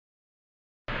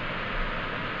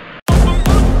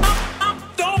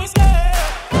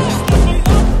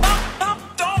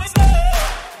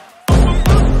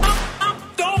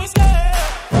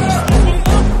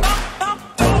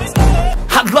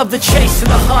the chase and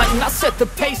the hunt, and I set the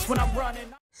pace when I'm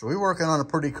running. So we're working on a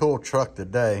pretty cool truck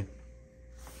today.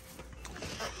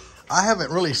 I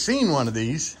haven't really seen one of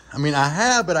these. I mean, I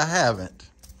have, but I haven't.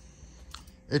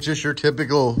 It's just your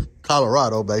typical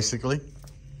Colorado, basically.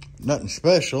 Nothing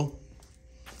special.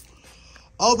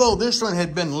 Although this one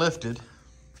had been lifted.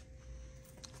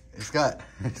 It's got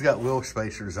wheel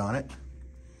spacers on it.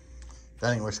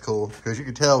 That ain't what's cool, because you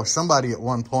could tell somebody at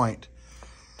one point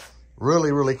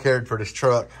really cared for this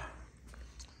truck.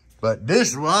 But this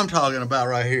is what I'm talking about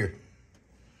right here.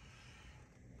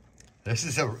 This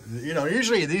is a, you know,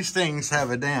 usually these things have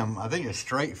a damn, I think a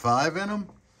straight 5 in them.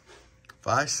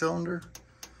 5-cylinder.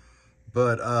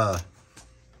 But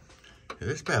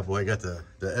this bad boy got the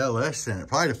LS in it.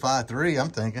 Probably the 5.3, I'm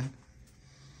thinking.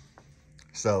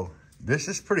 So this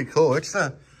is pretty cool. It's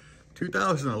a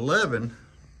 2011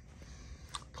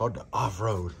 called the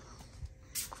Off-Road.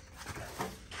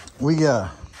 We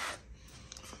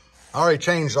already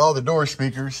changed all the door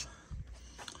speakers.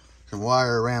 Some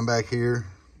wire ran back here.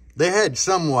 They had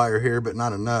some wire here, but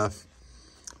not enough.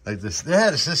 Like this, they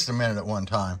had a system in it at one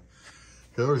time.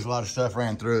 There was a lot of stuff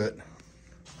ran through it.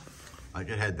 Like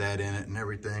it had that in it and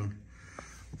everything.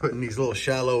 We're putting these little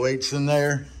shallow 8s in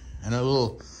there and a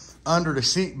little under the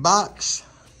seat box.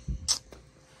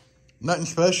 Nothing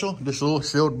special, just a little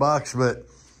sealed box, but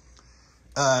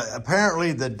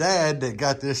apparently the dad that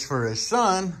got this for his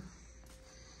son,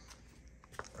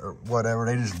 or whatever,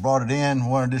 they just brought it in,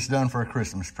 wanted this done for a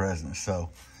Christmas present. So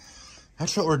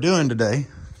that's what we're doing today.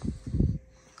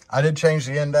 I did change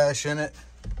the end dash in it.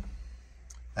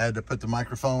 I had to put the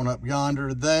microphone up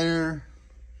yonder there.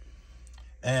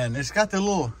 And it's got the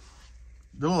little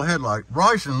headlight.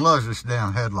 Bryson loves this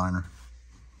damn headliner.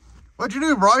 What'd you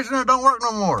do, Bryson? It don't work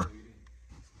no more.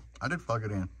 I did plug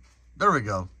it in. There we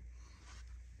go.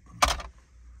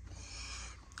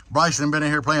 Bryson been in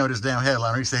here playing with his damn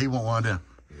headliner. He said he want one of them.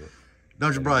 Yep.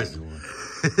 Don't you, Bryson?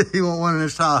 He want one in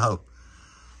his Tahoe.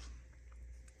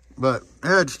 But it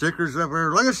had stickers up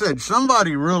there. Like I said,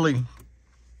 somebody really,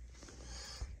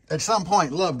 at some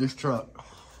point, loved this truck.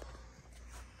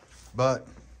 But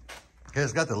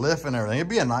it's got the lift and everything. It'd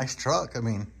be a nice truck. I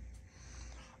mean,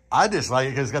 I just like it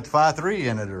because it's got the 5.3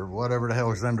 in it or whatever the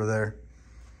hell is under there.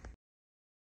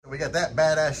 We got that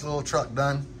badass little truck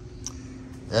done.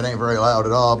 That ain't very loud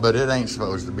at all, but it ain't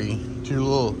supposed to be. 2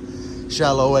 little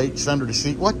shallow 8s under the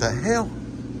seat. What the hell?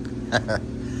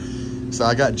 So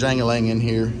I got Jangalang in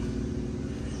here.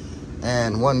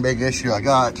 And one big issue I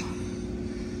got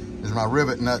is my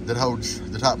rivet nut that holds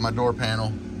the top of my door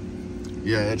panel.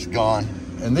 Yeah, it's gone.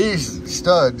 And these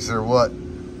studs are what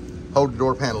hold the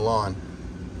door panel on.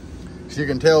 So you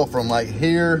can tell from like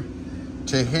here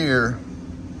to here,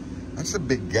 that's a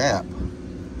big gap.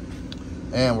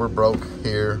 And we're broke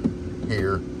here.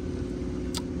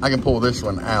 I can pull this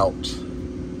one out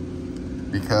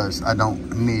because I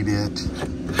don't need it.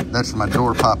 That's my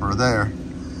door popper there.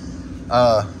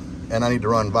 And I need to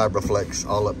run Vibraflex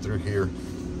all up through here,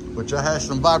 which I have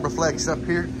some Vibraflex up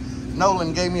here.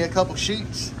 Nolan gave me a couple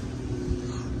sheets,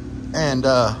 and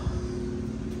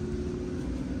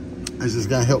this is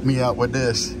gonna help me out with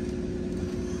this.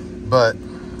 But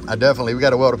we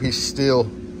gotta weld a piece of steel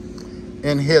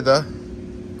in hither.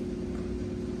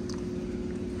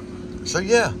 So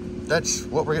yeah, that's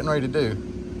what we're getting ready to do.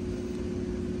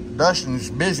 Dustin's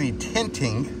busy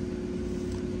tinting,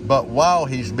 but while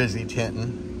he's busy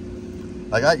tinting,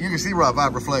 like you can see where I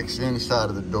Vibraflex inside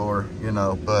of the door, you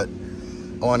know, but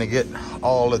I want to get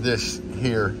all of this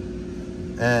here.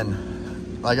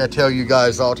 And like I tell you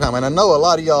guys all the time, and I know a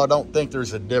lot of y'all don't think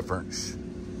there's a difference,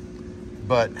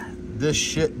 but this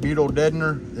shit beetle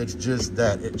deadener, it's just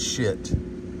that, it's shit.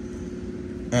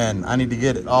 And I need to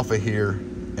get it off of here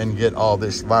and get all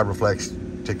this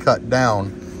Vibraflex to cut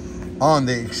down on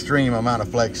the extreme amount of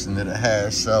flexing that it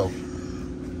has. So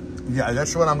yeah,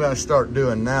 that's what I'm gonna start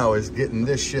doing now, is getting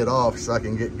this shit off so I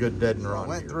can get good deadener on. I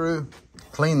went through,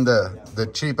 cleaned the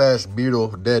cheap ass beetle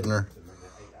deadener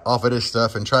off of this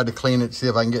stuff and tried to clean it, see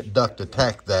if I can get duct to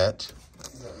tack that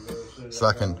so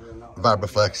I can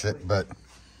Vibraflex it. But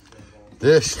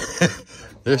this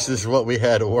this is what we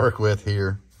had to work with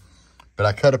here. But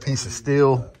I cut a piece of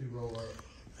steel.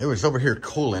 It was over here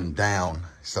cooling down.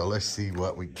 So let's see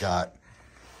what we got.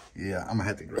 Yeah, I'm gonna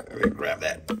have to grab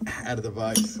that out of the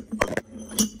vise.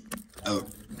 Oh,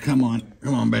 come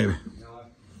on, baby.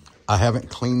 I haven't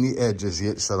cleaned the edges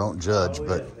yet, so don't judge,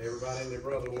 but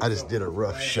I just did a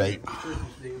rough shape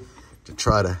to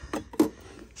try to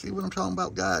see what I'm talking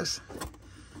about, guys.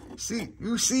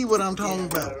 You see what I'm talking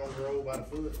about.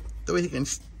 The way you can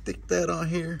stick that on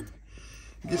here,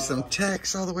 get some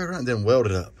tacks all the way around, then weld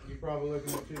it up.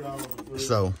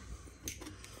 So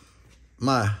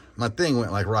my thing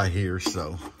went like right here,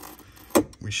 so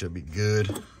we should be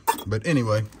good. But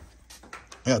anyway,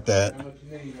 got that.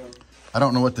 I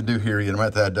don't know what to do here yet. I'm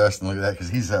going to have to have Dustin look at that because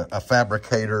he's a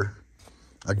fabricator,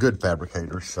 a good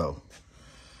fabricator. So,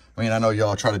 I mean, I know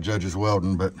y'all try to judge his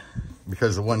welding, but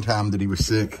because the one time that he was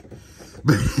sick.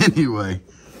 But anyway,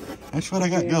 that's what I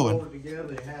got going.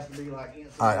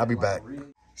 All right, I'll be back.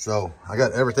 So I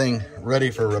got everything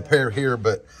ready for repair here,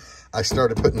 but I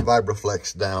started putting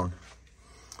Vibraflex down.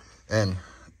 And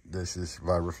this is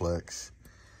Vibraflex.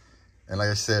 And like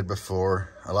I said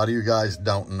before, a lot of you guys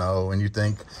don't know, and you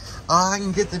think, oh, I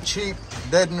can get the cheap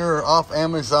deadener off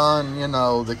Amazon, you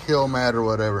know, the Kill Mat or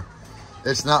whatever.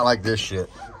 It's not like this shit.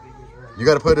 You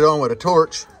got to put it on with a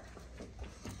torch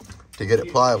to get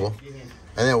it pliable.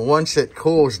 And then once it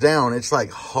cools down, it's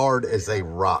like hard as a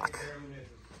rock.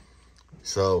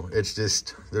 So it's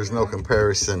just, there's no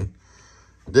comparison.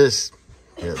 This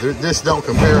don't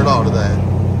compare at all to that.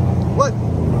 What?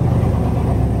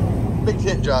 Big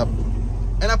tent job.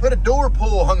 And I put a door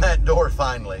pull on that door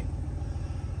finally.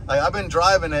 I've been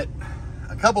driving it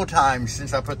a couple times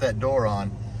since I put that door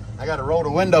on. I got to roll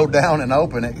the window down and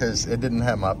open it because it didn't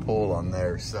have my pull on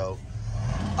there. So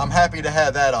I'm happy to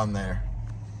have that on there.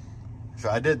 So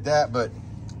I did that, but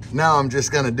now I'm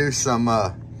just going to do some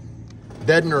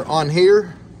deadener on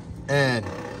here. And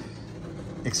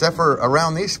except for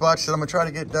around these spots that I'm going to try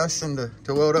to get Dustin to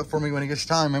weld up for me when he gets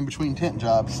time in between tent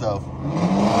jobs. So,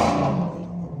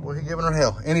 well, he's giving her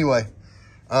hell. Anyway,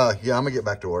 yeah, I'm going to get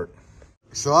back to work.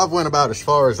 So I've went about as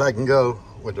far as I can go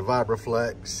with the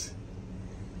Vibraflex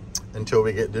until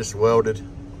we get this welded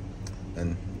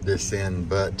and this in.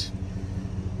 But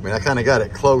I mean, I kind of got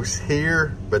it close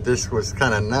here, but this was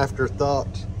kind of an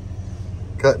afterthought.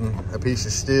 Cutting a piece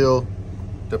of steel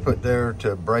to put there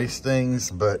to brace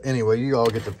things. But anyway, you all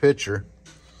get the picture.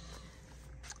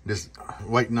 Just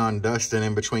waiting on Dustin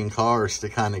in between cars to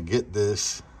kind of get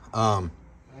this. But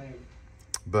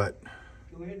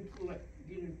go ahead and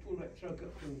pull that truck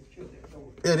up and shut that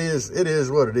door. it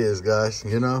is what it is, guys,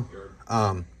 you know.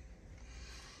 Yeah,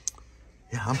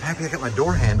 I'm happy I got my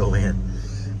door handle in.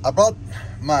 I brought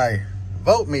my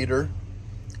voltmeter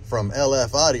from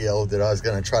LF Audio that I was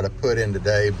going to try to put in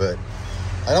today, but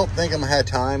I don't think I'm going to have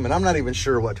time, and I'm not even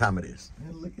sure what time it is.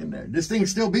 Look in there. This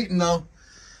thing's still beating, though.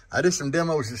 I did some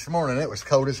demos this morning. It was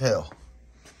cold as hell.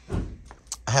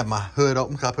 I have my hood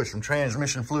open because I put some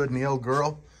transmission fluid in the old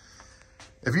girl.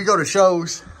 If you go to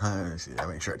shows, see, I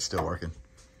make sure it's still working.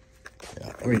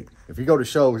 Yeah, I mean, if you go to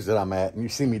shows that I'm at and you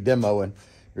see me demoing,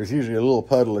 there's usually a little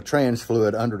puddle of trans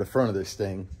fluid under the front of this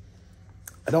thing.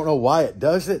 I don't know why it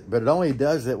does it, but it only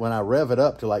does it when I rev it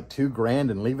up to like 2 grand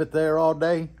and leave it there all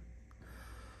day.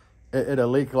 It'll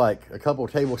leak like a couple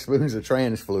of tablespoons of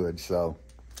trans fluid. So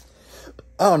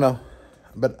I don't know,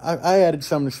 but I added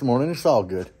some this morning. It's all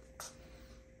good.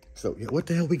 So yeah, what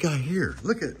the hell we got here?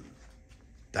 Look at,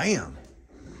 damn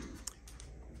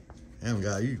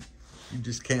guy, you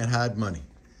just can't hide money.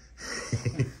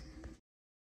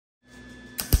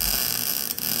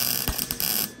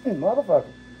 Hey, motherfucker.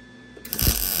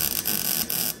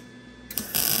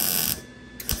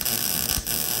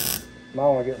 Might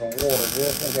want to get some water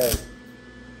just in case.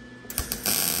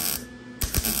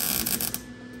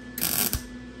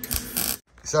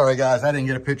 Sorry guys, I didn't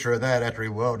get a picture of that after he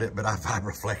welded it, but I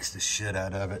Vibraflexed the shit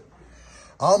out of it.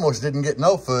 I almost didn't get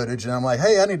no footage, and I'm like,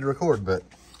 hey, I need to record, but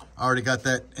I already got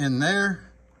that in there.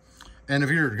 And if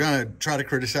you're gonna try to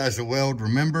criticize the weld,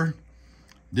 remember,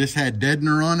 this had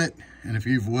deadener on it, and if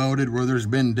you've welded where there's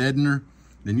been deadener,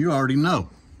 then you already know.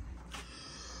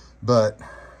 But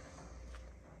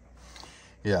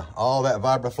yeah, all that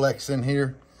Vibraflex in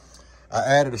here. I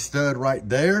added a stud right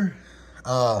there.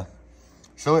 So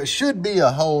it should be a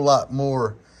whole lot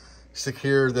more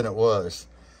secure than it was.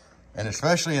 And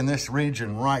especially in this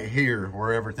region right here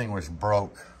where everything was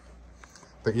broke.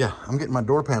 But yeah, I'm getting my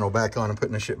door panel back on and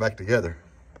putting this shit back together.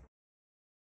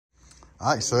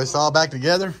 All right, so it's all back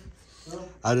together.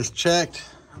 I just checked.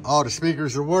 All the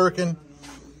speakers are working.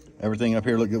 Everything up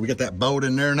here look good. We got that bolt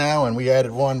in there now, and we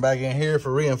added one back in here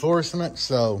for reinforcement.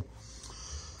 So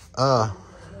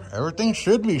everything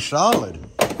should be solid.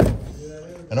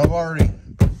 And I've already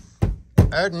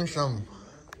added some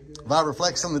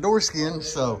Vibraflex on the door skin.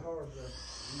 So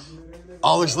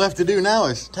all that's left to do now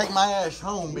is take my ass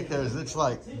home because it's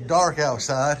like dark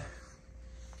outside.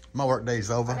 My work day's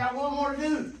over. I got one more to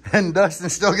do. And Dustin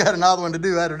still got another one to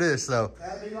do after this. So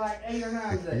That'd be like 8 or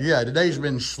 9 days. yeah, today's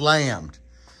been slammed.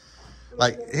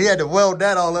 Like, he had to weld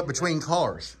that all up between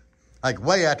cars. Like,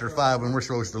 way after 5 when we're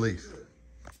supposed to leave.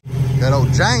 Got old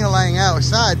Jangalang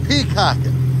outside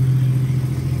peacocking.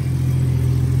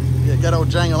 Yeah, got old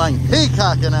Jangalang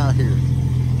peacocking out here.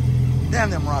 Damn,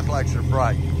 them rock lights are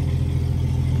bright.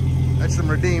 That's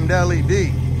some redeemed LED.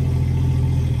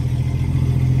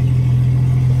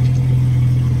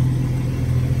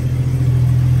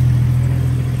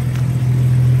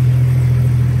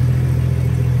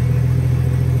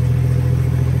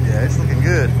 Yeah, it's looking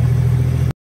good.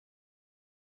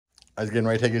 I was getting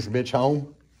ready to take this bitch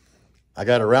home. I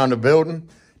got around the building,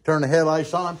 turned the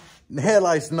headlights on, and the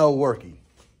headlights no working.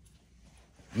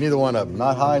 Neither one of them,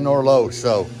 not high nor low.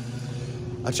 So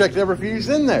I checked every fuse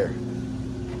in there.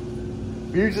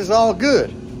 Fuse is all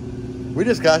good. We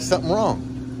just got something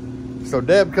wrong. So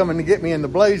Deb coming to get me in the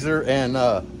Blazer, and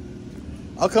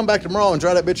I'll come back tomorrow and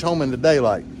drive that bitch home in the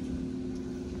daylight.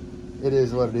 It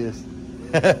is what it is.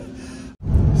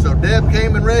 So Deb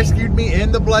came and rescued me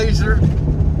in the Blazer.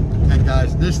 And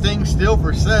guys, this thing's still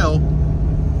for sale.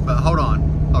 But hold on.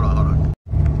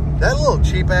 That little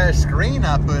cheap ass screen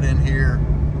I put in here,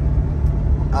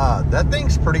 that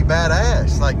thing's pretty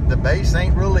badass. Like, the bass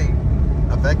ain't really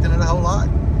affecting it a whole lot.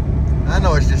 I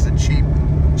know it's just a cheap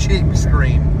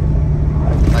screen.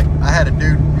 Like, I had a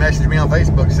dude message me on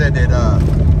Facebook, said that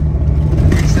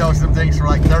he sells some things for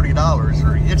like $30,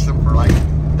 or he gets them for like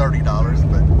 $30,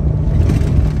 but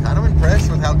kind of impressed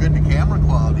with how good the camera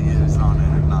quality is on it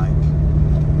at night.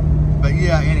 But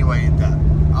yeah, anyway,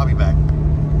 I'll be back.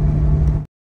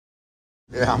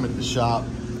 Yeah, I'm at the shop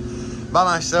by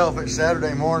myself. It's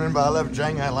Saturday morning, but I left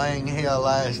Jangalang here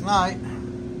last night.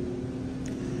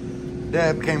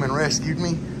 Deb came and rescued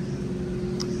me.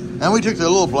 And we took the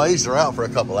little Blazer out for a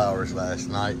couple hours last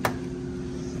night.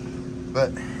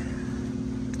 But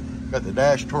got the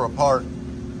dash tore apart.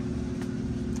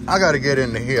 I got to get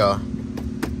into here,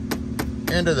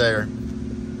 into there,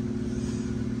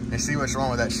 and see what's wrong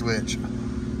with that switch.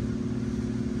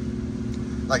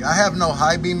 Like, I have no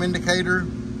high beam indicator,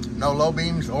 no low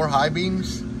beams or high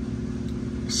beams.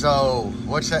 So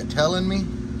what's that telling me?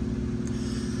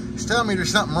 It's telling me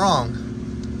there's something wrong,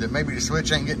 that maybe the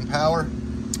switch ain't getting power,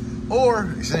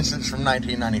 or since it's from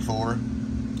 1994,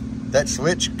 that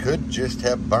switch could just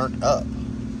have burnt up.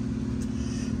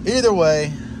 Either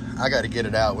way, I got to get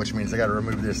it out, which means I got to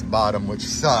remove this bottom, which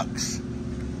sucks.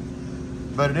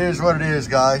 But it is what it is,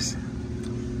 guys.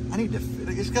 I need to,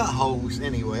 it's got holes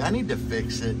anyway. I need to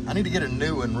fix it. I need to get a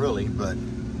new one, really, but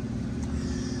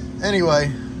anyway,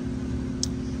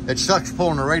 it sucks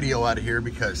pulling the radio out of here,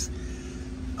 because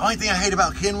the only thing I hate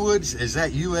about Kenwood's is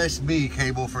that USB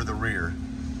cable for the rear.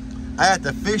 I have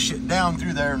to fish it down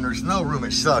through there, and there's no room.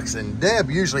 It sucks, and Deb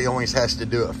usually always has to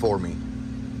do it for me.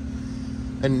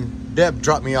 And Deb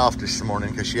dropped me off this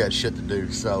morning because she had shit to do,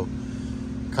 so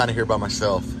kind of here by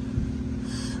myself.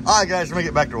 All right, guys, let me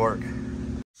get back to work.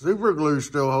 Super glue's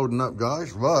still holding up,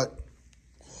 guys, but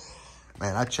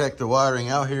man, I checked the wiring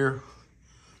out here,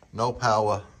 no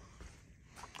power.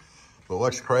 But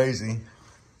what's crazy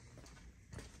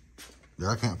that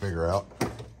I can't figure out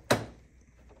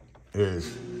is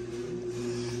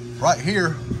right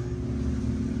here,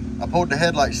 I pulled the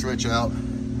headlight switch out.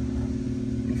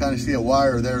 You can kind of see a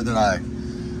wire there that I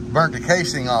burnt the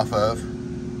casing off of.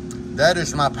 That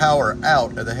is my power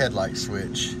out of the headlight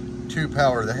switch to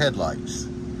power the headlights.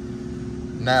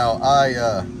 Now, I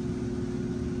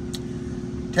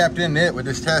tapped in it with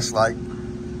this test light,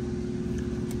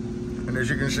 and as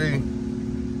you can see,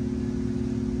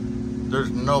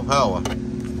 there's no power.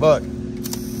 But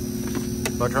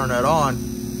if I turn that on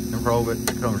and probe it,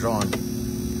 it comes on.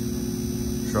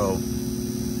 So,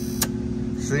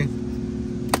 see?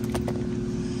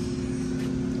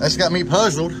 That's got me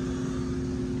puzzled.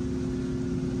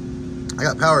 I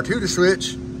got power to the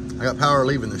switch. I got power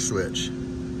leaving the switch.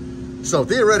 So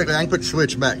theoretically, I can put the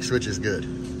switch back. Switch is good.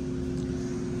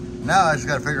 Now I just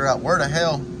got to figure out where the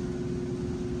hell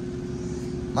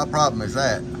my problem is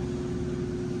at.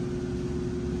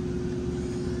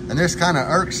 And this kind of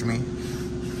irks me,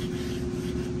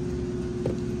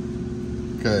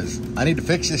 because I need to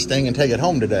fix this thing and take it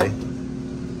home today.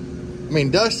 I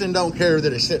mean, Dustin don't care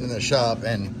that it's sitting in the shop,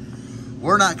 and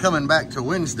we're not coming back till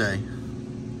Wednesday.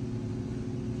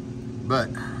 But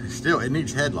still, it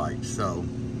needs headlights, so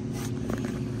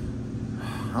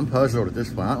I'm puzzled at this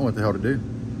point. I don't know what the hell to do.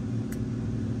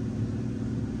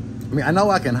 I mean, I know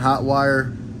I can hot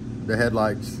wire the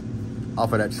headlights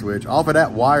off of that switch, off of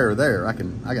that wire there. I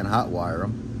can hot wire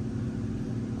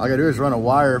them. All I gotta do is run a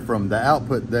wire from the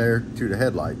output there to the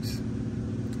headlights.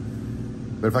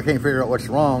 But if I can't figure out what's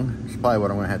wrong, it's probably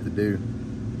what I'm gonna have to do.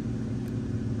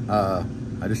 I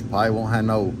just probably won't have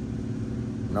no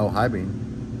high beam.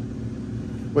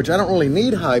 Which I don't really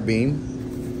need high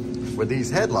beam with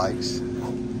these headlights.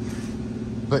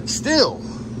 But still,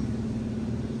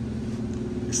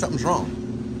 something's wrong.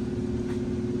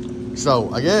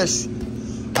 So I guess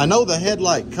I know the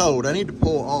headlight code. I need to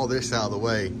pull all this out of the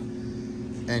way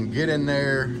and get in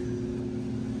there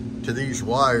to these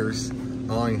wires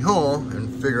on here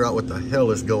and figure out what the hell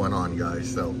is going on,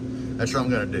 guys. So that's what I'm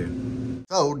gonna do.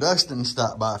 So Dustin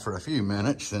stopped by for a few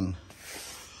minutes and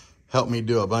helped me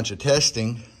do a bunch of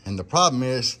testing. And the problem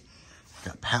is,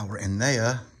 got power in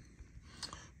there,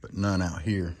 but none out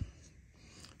here.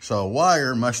 So a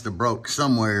wire must have broke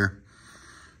somewhere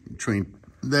between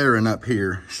there and up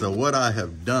here. So what I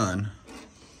have done,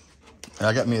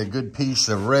 I got me a good piece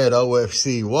of red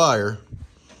OFC wire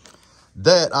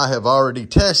that I have already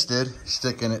tested,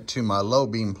 sticking it to my low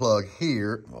beam plug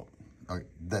here, well, right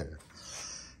there.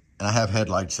 And I have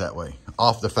headlights that way,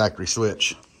 off the factory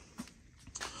switch.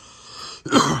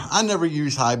 I never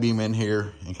use high beam in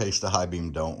here in case the high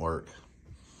beam don't work.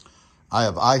 I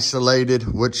have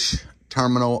isolated which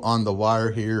terminal on the wire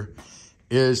here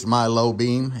is my low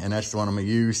beam, and that's the one I'm gonna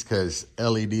use because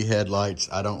LED headlights,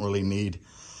 I don't really need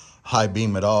high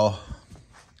beam at all,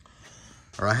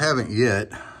 or I haven't yet.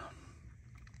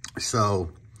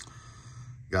 So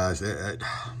guys, I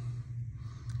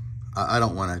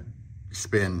don't want to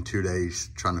spend 2 days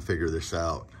trying to figure this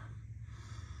out.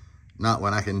 Not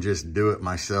when I can just do it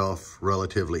myself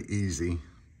relatively easy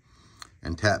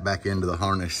and tap back into the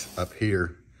harness up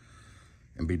here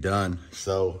and be done.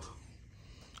 So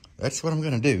that's what I'm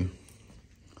gonna do.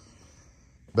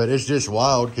 But it's just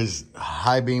wild because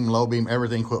high beam, low beam,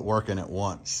 everything quit working at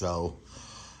once. So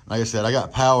like I said, I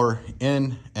got power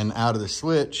in and out of the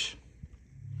switch.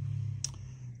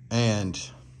 And,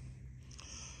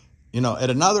 you know,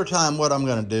 at another time, what I'm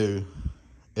gonna do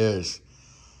is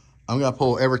I'm gonna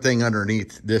pull everything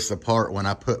underneath this apart when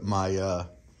I put my,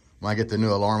 when I get the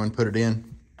new alarm and put it in.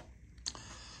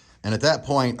 And at that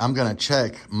point, I'm gonna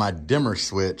check my dimmer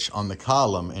switch on the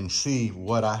column and see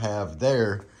what I have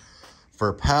there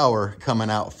for power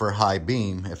coming out for high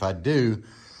beam. If I do,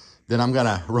 then I'm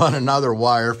gonna run another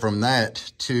wire from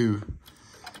that to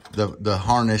the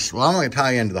harness. Well, I'm gonna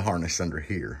tie into the harness under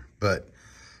here, but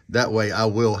that way I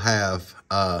will have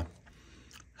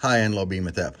high and low beam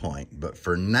at that point. But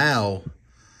for now,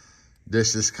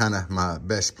 this is kind of my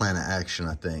best plan of action,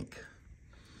 I think.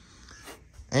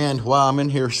 And while I'm in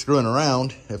here screwing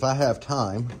around, if I have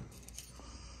time,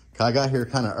 I got here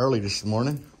kind of early this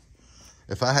morning.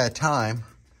 If I had time,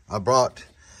 I brought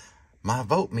my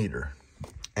voltmeter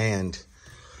and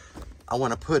I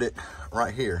want to put it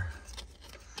right here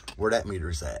where that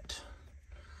meter's at.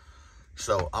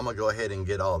 So I'm gonna go ahead and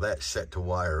get all that set to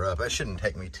wire up. That shouldn't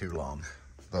take me too long.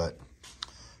 But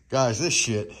guys, this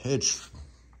shit,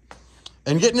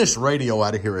 and getting this radio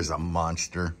out of here is a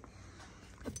monster.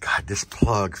 God, this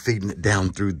plug feeding it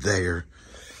down through there.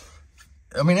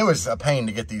 I mean, it was a pain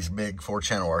to get these big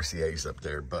 4-channel RCAs up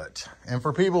there, but, and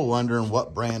for people wondering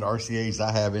what brand RCAs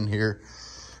I have in here,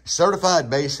 certified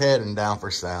bass head and down for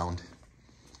sound.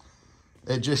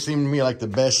 It just seemed to me like the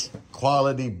best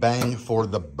quality bang for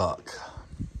the buck.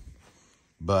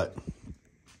 But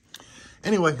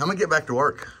anyway, I'm gonna get back to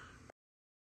work.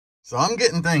 So I'm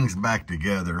getting things back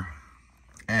together,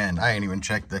 and I ain't even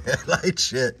checked the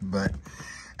headlights yet, but,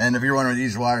 and if you're wondering,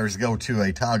 these wires go to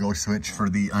a toggle switch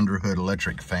for the underhood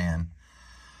electric fan.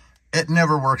 It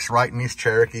never works right in these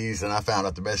Cherokees, and I found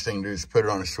out the best thing to do is put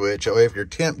it on a switch. That way, if your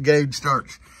temp gauge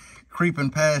starts creeping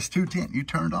past 210, you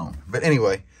turn it on. But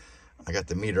anyway, I got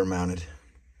the meter mounted.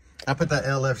 I put that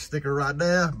LF sticker right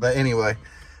there, but anyway,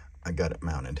 I got it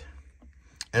mounted.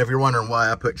 And if you're wondering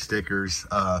why I put stickers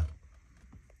up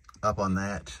on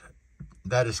that,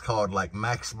 that is called like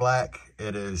Max Black.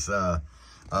 It is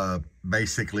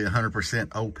basically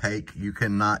 100% opaque. You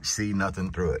cannot see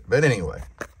nothing through it. But anyway,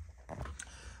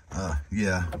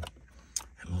 yeah,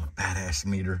 a little badass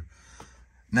meter.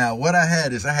 Now what I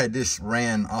had is I had this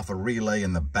ran off a relay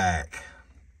in the back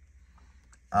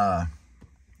that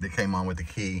came on with the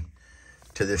key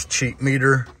to this cheap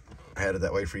meter. I had it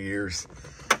that way for years.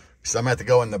 So I'm gonna have to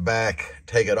go in the back,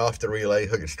 take it off the relay,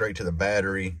 hook it straight to the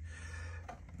battery.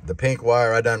 The pink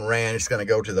wire I done ran, it's gonna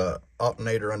go to the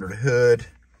alternator under the hood.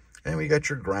 And we got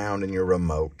your ground and your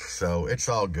remote. So it's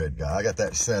all good, guys. I got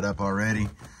that set up already.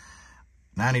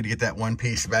 Now I need to get that one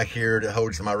piece back here that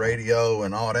holds my radio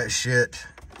and all that shit.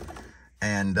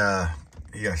 And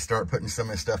yeah, start putting some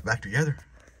of this stuff back together.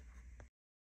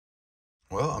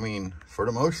 Well, I mean, for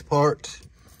the most part,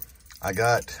 I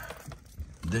got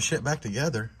this shit back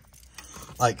together.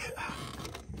 Like,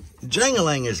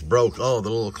 Jangalang has broke all the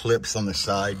little clips on the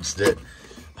sides that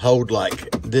hold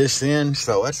like this in.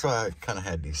 So that's why I kind of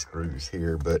had these screws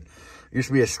here. But used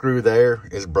to be a screw there,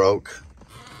 is broke.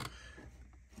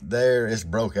 There is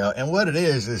broke out. And what it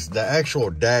is the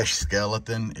actual dash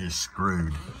skeleton is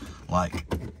screwed. Like,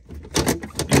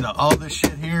 you you know, all this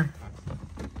shit here,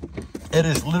 it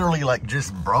is literally like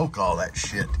just broke all that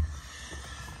shit.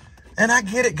 And I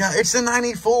get it, guys. It's a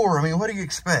 94. I mean, what do you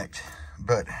expect?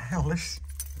 But hell, let's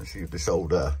see if this old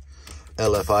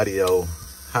LF Audio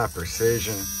high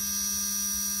precision.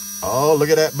 Oh, look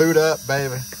at that boot up,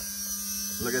 baby.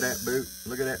 Look at that boot.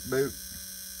 Look at that boot.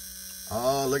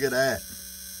 Oh, look at that.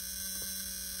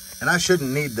 And I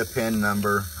shouldn't need the PIN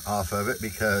number off of it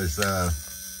because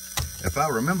if I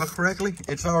remember correctly,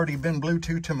 it's already been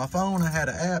Bluetooth to my phone. I had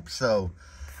an app, so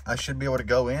I should be able to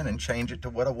go in and change it to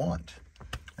what I want.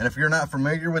 And if you're not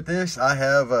familiar with this, I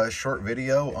have a short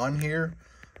video on here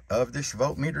of this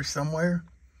voltmeter somewhere.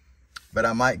 But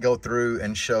I might go through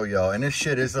and show y'all. And this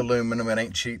shit is aluminum. It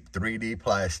ain't cheap 3D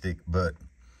plastic, but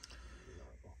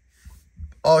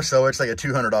also it's like a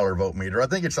 $200 voltmeter. I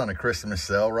think it's on a Christmas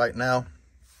sale right now.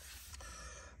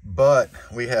 But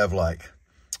we have like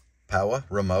power,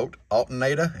 remote,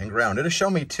 alternator, and ground. It'll show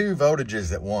me 2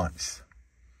 voltages at once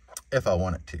if I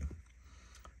want it to.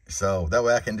 So that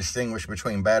way I can distinguish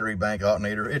between battery, bank,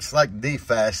 alternator. It's like the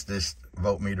fastest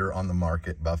voltmeter on the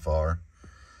market by far.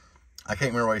 I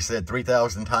can't remember what he said,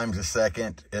 3,000 times a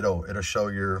second. It'll show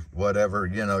your whatever,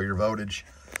 you know, your voltage.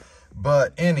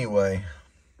 But anyway,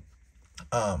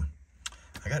 I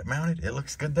got it mounted. It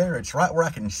looks good there. It's right where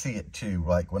I can see it too,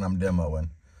 like when I'm demoing,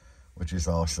 which is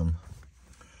awesome.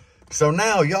 So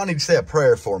now y'all need to say a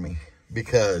prayer for me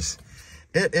because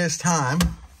it is time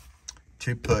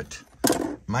to put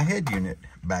my head unit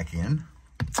back in.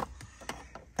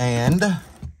 And the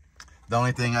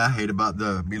only thing I hate about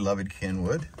the beloved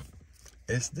Kenwood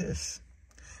is this.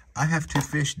 I have to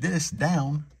fish this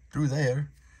down through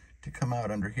there to come out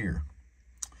under here.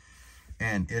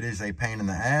 And it is a pain in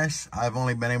the ass. I've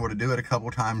only been able to do it a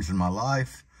couple times in my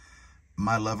life.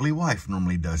 My lovely wife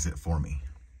normally does it for me.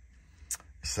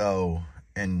 So,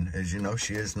 and as you know,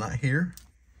 she is not here.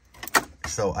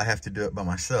 So I have to do it by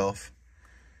myself.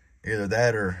 Either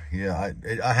that or, yeah,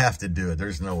 I have to do it.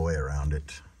 There's no way around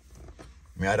it.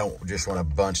 I mean, I don't just want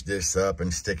to bunch this up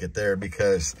and stick it there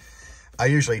because I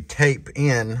usually tape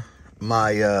in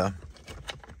my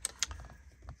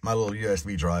my little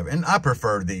USB drive. And I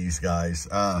prefer these guys.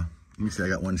 Let me see, I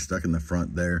got one stuck in the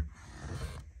front there.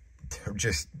 They're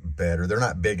just better. They're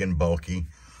not big and bulky.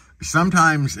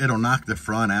 Sometimes it'll knock the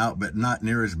front out, but not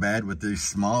near as bad with these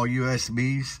small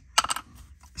USBs.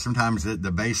 Sometimes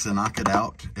the base will knock it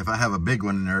out. If I have a big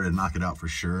one in there, it'll knock it out for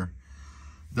sure.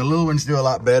 The little ones do a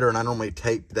lot better, and I normally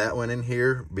tape that one in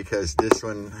here because this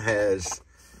one has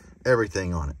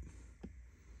everything on it.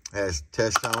 It has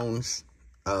test tones,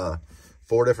 4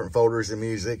 different folders of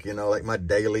music, you know, like my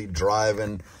daily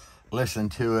driving, listen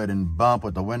to it and bump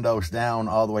with the windows down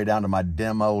all the way down to my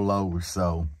demo low.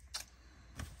 So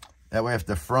that way if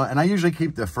the front, and I usually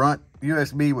keep the front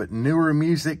USB with newer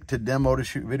music to demo to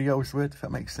shoot videos with, if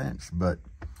that makes sense. But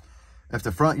if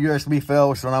the front USB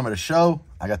fails when I'm at a show,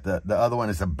 I got the other one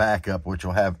as a backup, which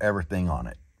will have everything on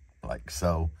it. Like,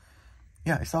 so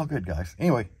yeah, it's all good, guys.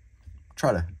 Anyway,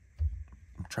 try to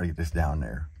get this down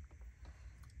there.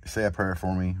 Say a prayer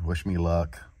for me, wish me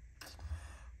luck,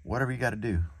 whatever you got to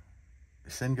do.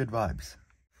 Send good vibes.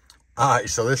 All right,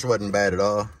 so this wasn't bad at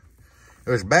all. It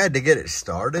was bad to get it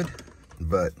started,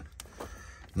 but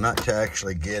not to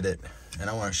actually get it. And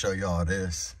I want to show y'all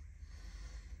this.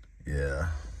 Yeah.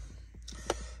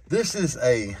 This is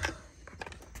a,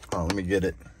 oh, let me get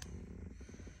it.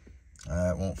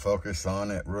 I won't focus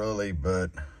on it really,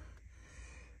 but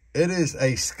it is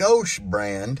a Scotch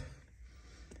brand,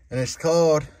 and it's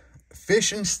called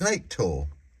Fish and Snake Tool.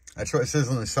 That's what it says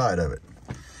on the side of it.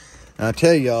 And I'll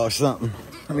tell y'all something.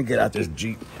 Let me get out this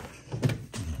Jeep.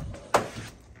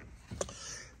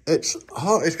 It's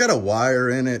got a wire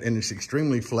in it, and it's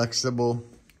extremely flexible.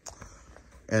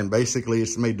 And basically,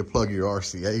 it's made to plug your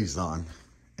RCAs on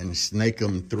and snake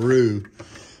them through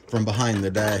from behind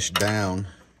the dash down.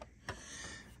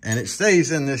 And it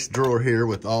stays in this drawer here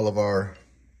with all of our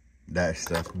dash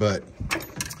stuff. But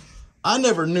I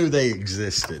never knew they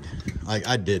existed. Like,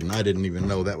 I didn't even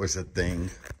know that was a thing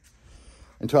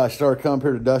until I started coming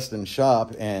here to Dustin's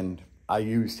shop, and I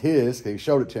used his. He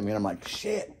showed it to me, and I'm like,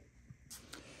 shit,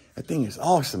 that thing is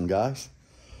awesome, guys.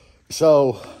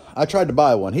 So I tried to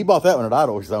buy one. He bought that one at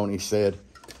AutoZone, he said,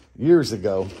 years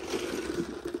ago.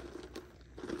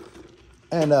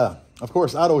 And of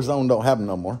course, AutoZone don't have them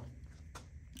no more.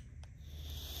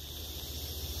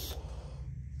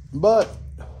 But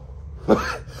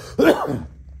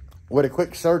with a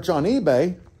quick search on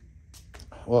eBay,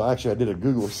 well, actually I did a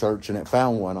Google search and it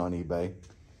found one on eBay.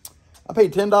 I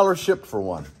paid $10 shipped for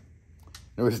one.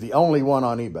 It was the only one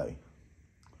on eBay.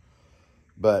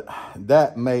 But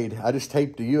that made, I just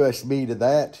taped the USB to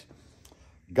that,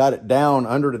 got it down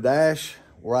under the dash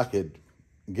where I could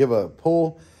give a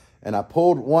pull, and I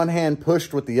pulled one hand,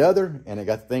 pushed with the other, and it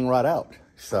got the thing right out.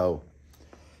 So,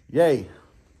 yay.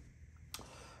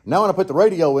 Now when I put the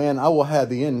radio in, I will have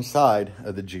the inside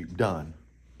of the Jeep done.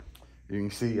 You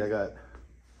can see I got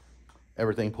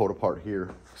everything pulled apart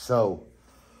here. So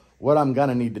what I'm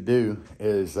gonna need to do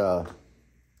is I'm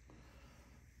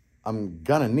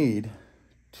gonna need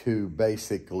to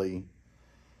basically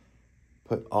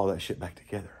put all that shit back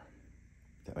together.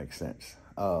 If that makes sense.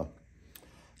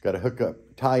 Got to hook up,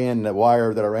 tie in the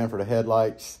wire that I ran for the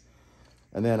headlights.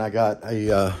 And then I got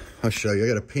a, I'll show you, I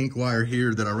got a pink wire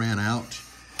here that I ran out.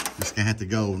 Just gonna have to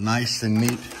go nice and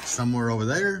neat somewhere over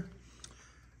there.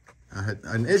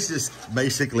 And it's just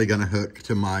basically gonna hook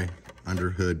to my under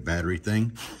hood battery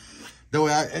thing. The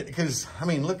way because I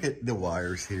mean, look at the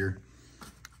wires here.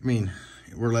 I mean,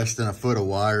 we're less than a foot of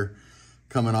wire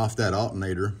coming off that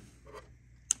alternator.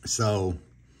 So,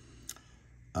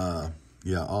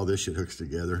 yeah, all this shit hooks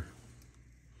together.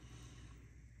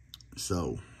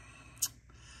 So,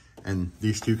 and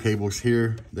these two cables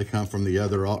here, they come from the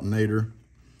other alternator.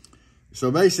 So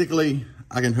basically,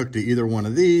 I can hook to either one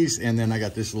of these, and then I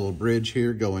got this little bridge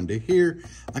here going to here.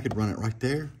 I could run it right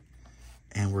there,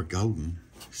 and we're golden.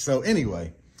 So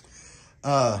anyway,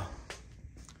 yeah,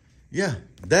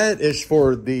 that is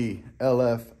for the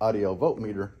LF audio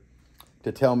voltmeter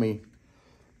to tell me.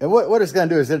 And what it's going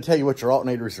to do is it'll tell you what your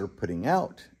alternators are putting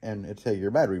out, and it'll tell you your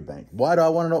battery bank. Why do I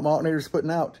want to know what my alternator is putting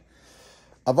out?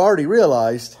 I've already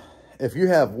realized if you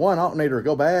have one alternator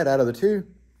go bad out of the two,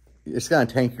 it's going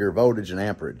to tank your voltage and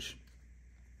amperage.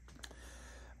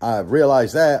 I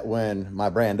realized that when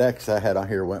my brand X I had on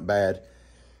here went bad,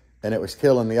 and it was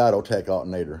killing the Autotech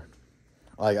alternator.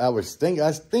 Like I think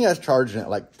I was charging it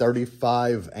like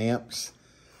 35 amps.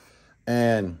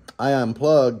 And I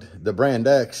unplugged the brand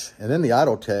X, and then the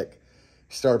Autotech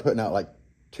started putting out like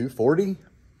 240.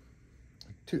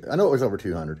 I know it was over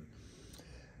 200.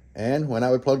 And when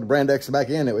I would plug the brand X back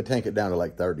in, it would tank it down to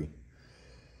like 30.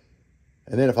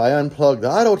 And then if I unplugged the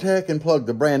Autotech and plugged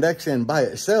the brand X in by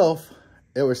itself,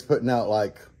 it was putting out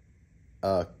like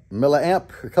a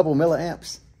couple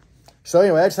milliamps. So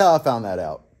anyway, that's how I found that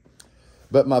out.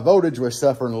 But my voltage was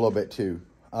suffering a little bit too.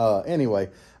 Anyway,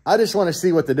 I just want to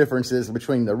see what the difference is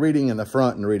between the reading in the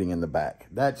front and reading in the back.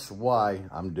 That's why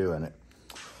I'm doing it.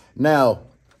 Now,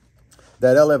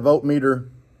 that LF voltmeter,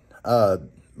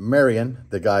 Marion,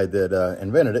 the guy that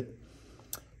invented it,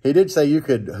 he did say you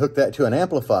could hook that to an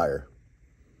amplifier.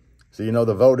 So you know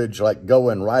the voltage like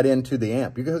going right into the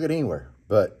amp. You can hook it anywhere,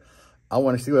 but I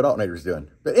want to see what alternator's doing.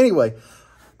 But anyway,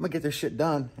 I'm gonna get this shit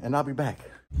done and I'll be back.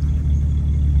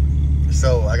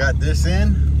 So I got this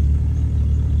in.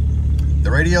 The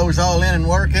radio's all in and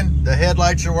working. The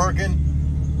headlights are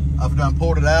working. I've done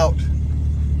pulled it out.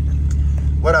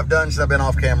 What I've done since I've been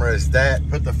off camera is that,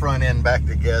 put the front end back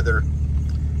together,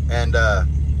 and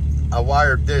I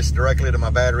wired this directly to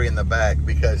my battery in the back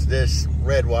because this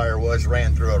red wire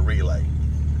ran through a relay.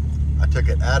 I took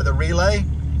it out of the relay,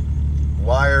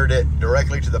 wired it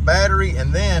directly to the battery,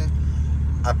 and then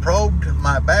I probed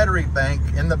my battery bank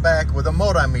in the back with a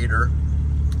multimeter,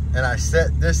 and I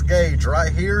set this gauge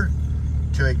right here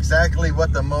to exactly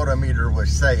what the multimeter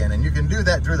was saying. And you can do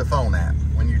that through the phone app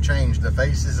when you change the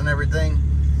faces and everything,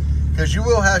 because you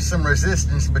will have some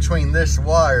resistance between this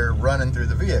wire running through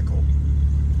the vehicle.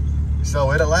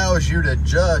 So it allows you to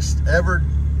just ever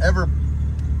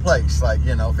place, like,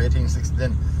 you know, 15, 16,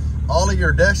 then all of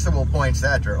your decibel points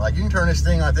after. Like you can turn this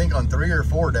thing, I think, on 3 or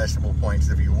 4 decibel points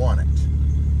if you want it.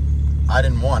 I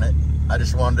didn't want it. I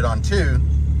just wanted it on 2.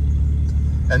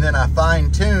 And then I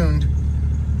fine-tuned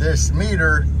this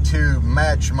meter to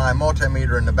match my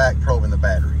multimeter in the back probing the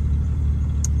battery.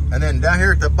 And then down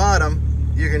here at the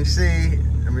bottom, you can see,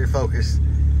 let me focus,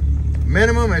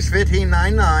 minimum is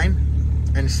 15.99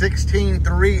 and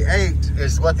 16.38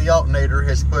 is what the alternator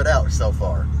has put out so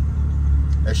far.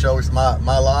 It shows my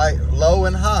low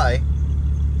and high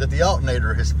that the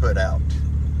alternator has put out.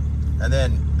 And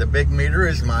then the big meter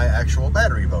is my actual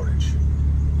battery voltage.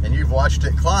 And you've watched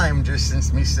it climb just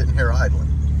since me sitting here idling.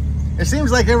 It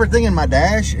seems like everything in my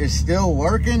dash is still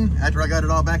working after I got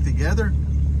it all back together.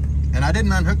 And I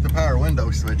didn't unhook the power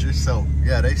window switches, so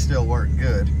yeah, they still work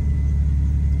good.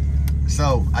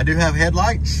 So I do have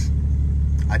headlights.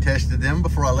 I tested them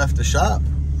before I left the shop.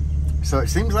 So it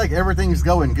seems like everything's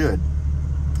going good.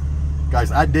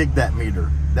 Guys, I dig that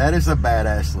meter. That is a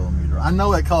badass little meter. I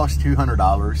know it costs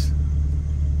 $200,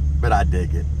 but I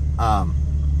dig it.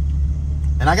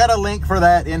 And I got a link for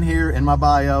that in here in my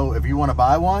bio. If you want to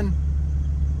buy one,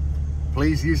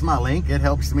 please use my link. It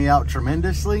helps me out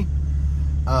tremendously.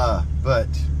 But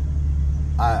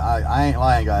I ain't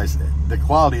lying, guys. The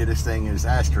quality of this thing is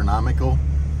astronomical.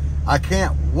 I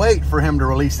can't wait for him to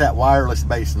release that wireless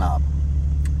bass knob.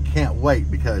 Can't wait,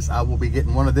 because I will be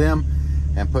getting one of them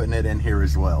and putting it in here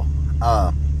as well.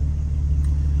 I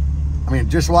mean,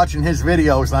 just watching his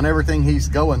videos on everything he's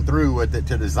going through with it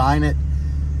to design it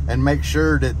and make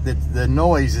sure that the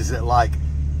noise is at like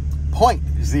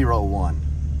 0.01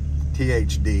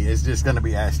 THD is just going to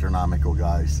be astronomical,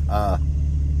 guys.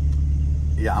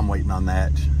 Yeah, I'm waiting on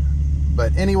that.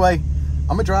 But anyway,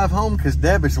 I'm gonna drive home because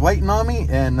Deb is waiting on me,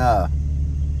 and now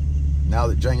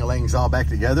that Jangalang's all back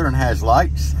together and has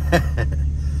lights,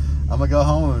 I'm gonna go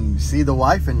home and see the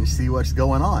wife and see what's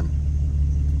going on.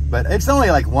 But it's only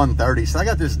like 1:30, so I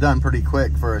got this done pretty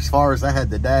quick for as far as I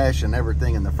had the dash and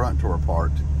everything in the front door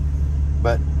part.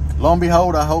 But lo and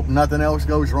behold, I hope nothing else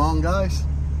goes wrong, guys.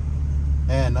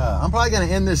 And I'm probably gonna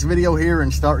end this video here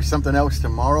and start something else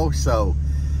tomorrow. So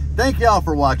thank y'all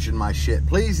for watching my shit.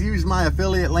 Please use my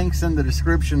affiliate links in the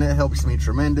description. It helps me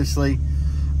tremendously.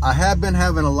 I have been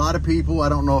having a lot of people, I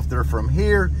don't know if they're from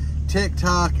here,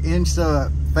 TikTok, Insta,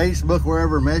 Facebook,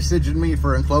 wherever, messaging me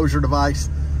for enclosure device.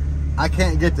 I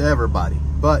can't get to everybody,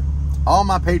 but all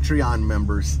my Patreon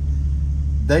members,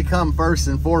 they come first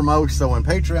and foremost. So when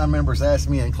Patreon members ask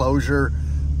me enclosure,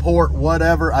 port,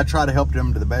 whatever, I try to help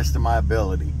them to the best of my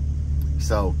ability.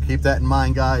 So keep that in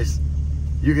mind, guys.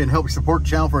 You can help support the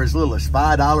channel for as little as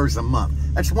 $5 a month.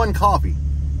 That's one coffee.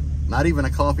 Not even a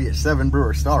coffee at 7 Brew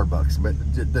or Starbucks, but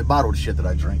the bottled shit that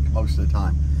I drink most of the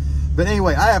time. But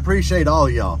anyway, I appreciate all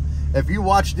of y'all. If you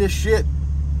watch this shit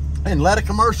and let a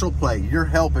commercial play, you're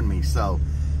helping me. So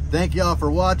thank y'all for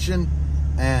watching,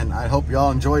 and I hope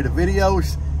y'all enjoy the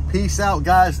videos. Peace out,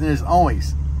 guys, and as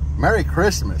always, Merry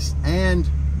Christmas and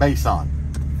bass on.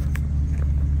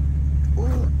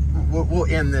 We'll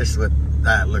end this with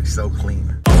that. Looks so clean.